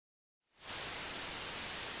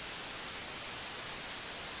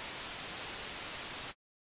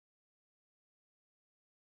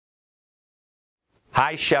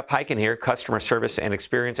Hi, Shep, Hyken here, customer service and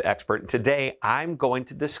experience expert. Today, I'm going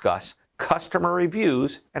to discuss customer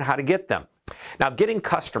reviews and how to get them. Now, getting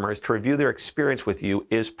customers to review their experience with you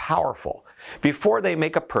is powerful. Before they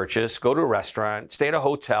make a purchase, go to a restaurant, stay at a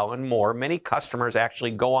hotel, and more, many customers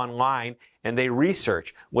actually go online and they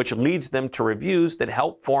research, which leads them to reviews that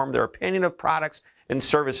help form their opinion of products and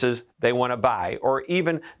services they want to buy, or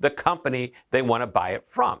even the company they want to buy it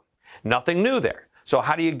from. Nothing new there. So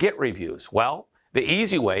how do you get reviews? Well, the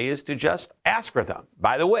easy way is to just ask for them.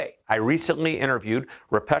 By the way, I recently interviewed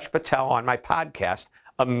Rupesh Patel on my podcast,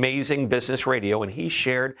 Amazing Business Radio, and he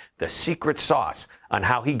shared the secret sauce on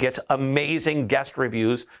how he gets amazing guest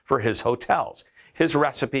reviews for his hotels. His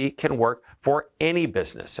recipe can work for any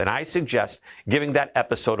business, and I suggest giving that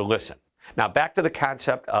episode a listen. Now, back to the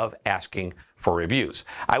concept of asking for reviews.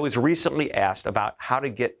 I was recently asked about how to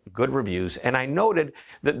get good reviews, and I noted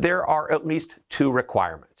that there are at least two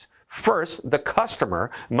requirements. First, the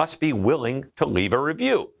customer must be willing to leave a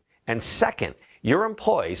review. And second, your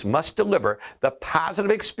employees must deliver the positive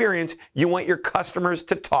experience you want your customers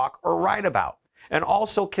to talk or write about. And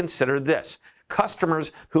also consider this.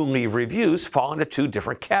 Customers who leave reviews fall into two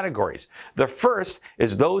different categories. The first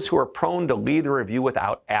is those who are prone to leave the review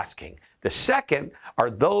without asking. The second are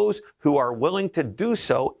those who are willing to do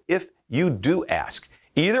so if you do ask.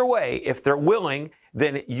 Either way, if they're willing,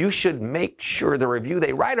 then you should make sure the review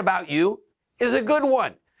they write about you is a good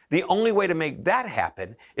one. The only way to make that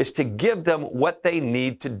happen is to give them what they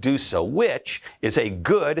need to do so, which is a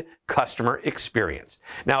good customer experience.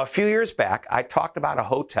 Now, a few years back, I talked about a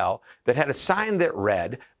hotel that had a sign that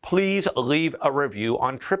read, "Please leave a review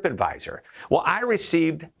on TripAdvisor." Well, I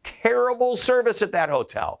received terrible service at that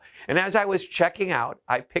hotel. And as I was checking out,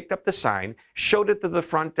 I picked up the sign, showed it to the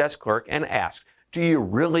front desk clerk, and asked, "Do you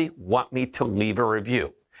really want me to leave a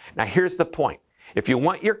review?" Now, here's the point. If you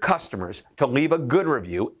want your customers to leave a good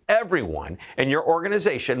review, everyone in your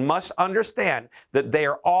organization must understand that they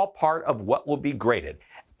are all part of what will be graded.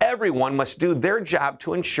 Everyone must do their job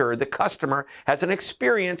to ensure the customer has an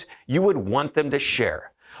experience you would want them to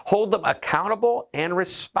share. Hold them accountable and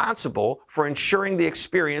responsible for ensuring the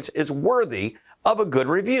experience is worthy of a good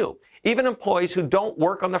review. Even employees who don't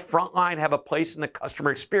work on the front line have a place in the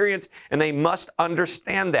customer experience, and they must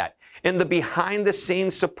understand that. In the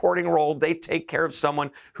behind-the-scenes supporting role, they take care of someone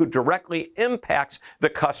who directly impacts the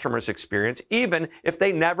customer's experience, even if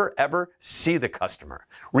they never, ever see the customer.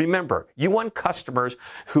 Remember, you want customers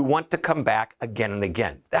who want to come back again and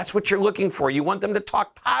again. That's what you're looking for. You want them to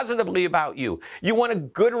talk positively about you. You want a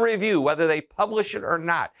good review, whether they publish it or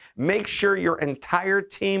not. Make sure your entire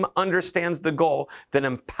team understands the goal, then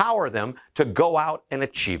empower them to go out and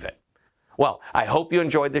achieve it. Well, I hope you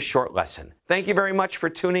enjoyed this short lesson. Thank you very much for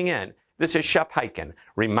tuning in. This is Shep Hyken,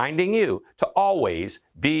 reminding you to always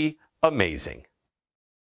be amazing.